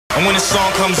And when the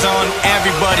song comes on,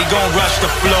 everybody gon' rush the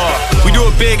floor. We do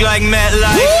it big like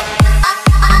MetLife.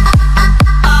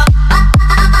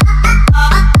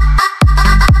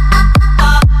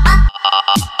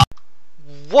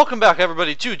 Welcome back,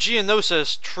 everybody, to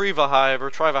Geonosis Trippa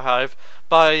Hive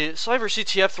by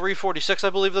CyberCTF 346, I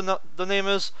believe the name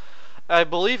is. I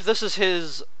believe this is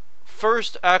his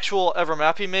first actual ever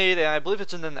map he made, and I believe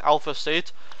it's in an alpha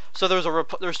state. So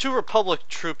there's two Republic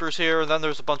troopers here, and then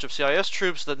there's a bunch of CIS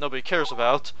troops that nobody cares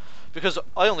about, because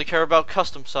I only care about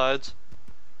custom sides.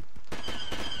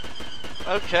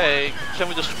 Okay, can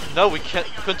we just... No, we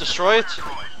couldn't destroy it?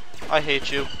 I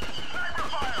hate you.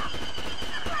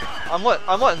 I'm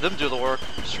letting them do the work.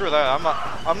 Screw that.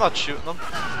 I'm not shooting them.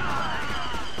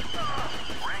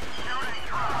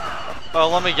 Oh,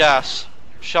 let me guess.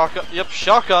 Shotgun. Yep,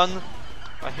 shotgun.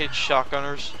 I hate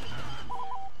shotgunners.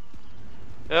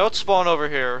 Yeah, let's spawn over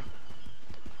here.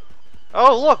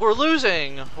 Oh, look, we're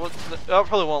losing. That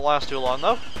probably won't last too long,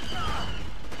 though.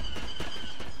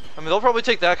 I mean, they'll probably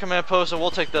take that command post, and we'll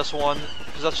take this one,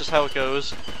 because that's just how it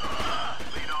goes.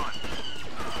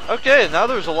 Okay, now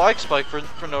there's a lag spike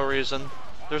for no reason.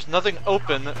 There's nothing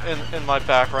open in my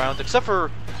background, except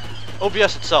for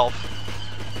OBS itself.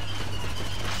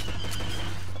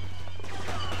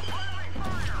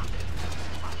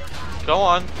 Go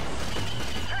on.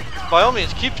 By all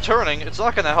means, keep turning. It's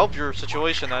not going to help your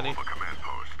situation any.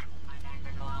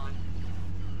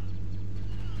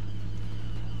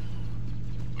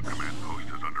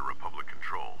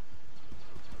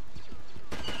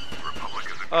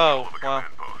 Oh, wow.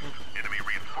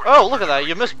 Oh, look at that.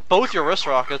 You missed both your wrist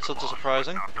rockets. That's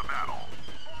surprising.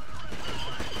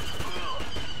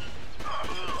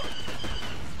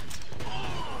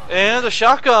 And a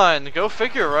shotgun. Go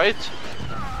figure, right?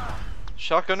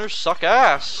 Shotgunners suck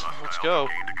ass. Let's go.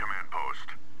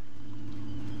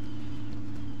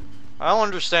 I don't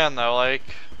understand, though. Like,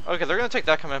 okay, they're gonna take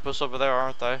that command post over there,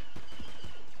 aren't they?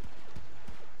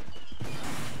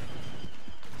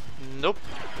 Nope.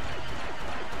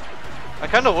 I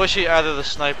kind of wish he added a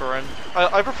sniper, and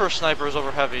I prefer snipers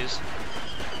over heavies.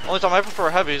 Only time I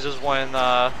prefer heavies is when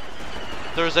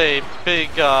there's a big,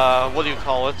 what do you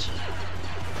call it?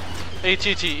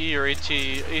 ATTE or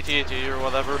ATAT or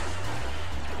whatever.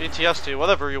 ATST,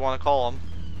 whatever you want to call them.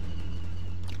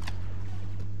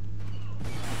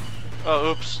 Oh,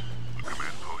 oops. The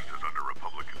command post is under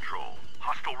Republic control.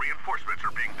 Hostile reinforcements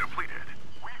are being depleted.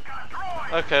 We've got a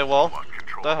droid. Okay, well,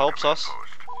 that helps us.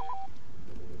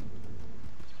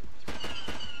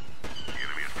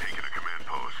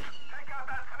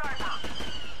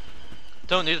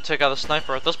 Don't need to take out a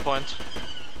sniper at this point.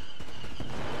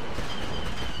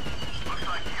 Looks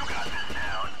like you got this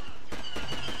down.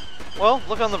 Well,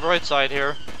 look on the bright side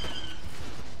here.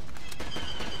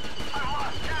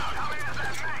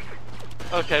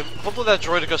 Okay, hopefully that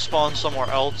droid will spawn somewhere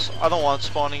else. I don't want it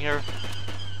spawning here.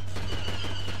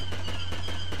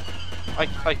 I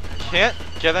can't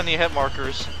get any hit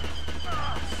markers.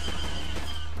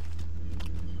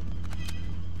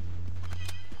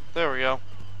 There we go.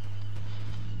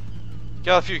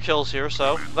 Got a few kills here,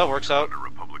 so that works out. Under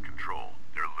Republic control.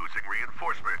 They're losing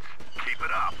reinforcements. Keep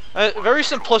it up. Very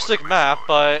simplistic map,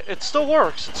 but it still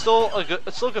works. It's still a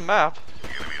good map.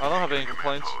 I don't have any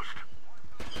complaints.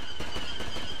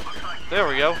 There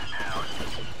we go.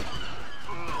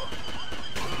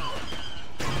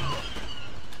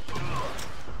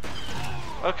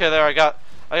 Okay, there I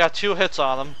got 2 hits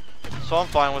on him, so I'm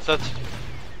fine with it.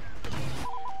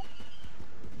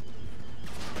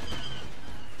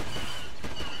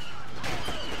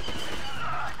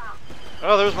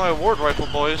 Oh, there's my award rifle,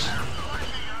 boys.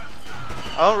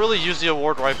 I don't really use the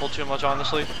award rifle too much,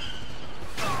 honestly.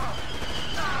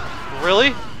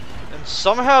 Really? And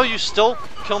somehow you still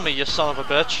kill me, you son of a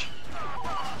bitch.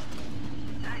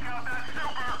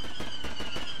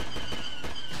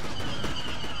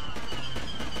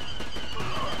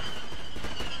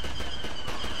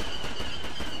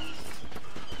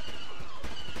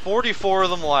 $44 of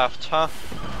them left, huh?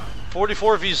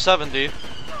 44 v 70.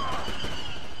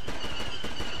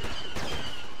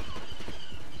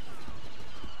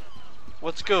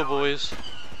 Let's go, boys.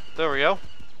 There we go.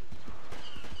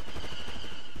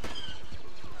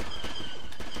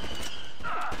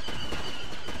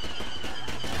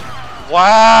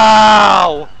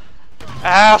 Wow!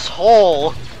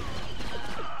 Asshole!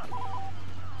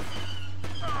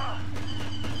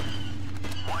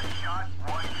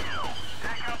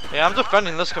 Yeah, I'm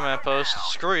defending this command post.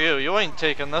 Screw you, you ain't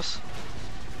taking this.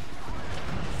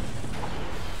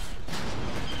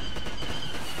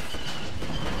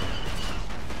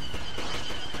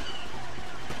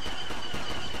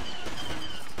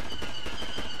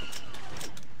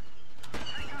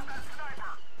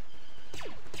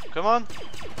 Come on.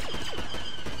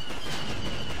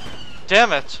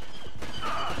 Damn it.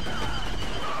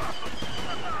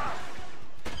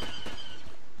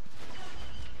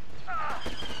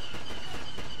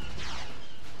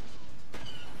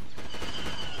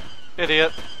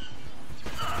 Idiot.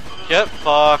 Get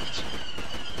fucked.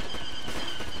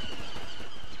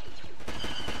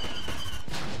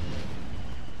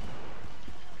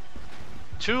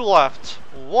 Two left.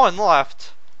 One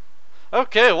left.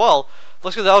 Okay, well,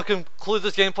 looks like that'll conclude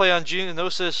this gameplay on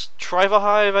Geonosis Trippa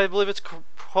Hive, I believe it's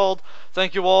called.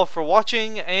 Thank you all for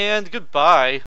watching, and goodbye.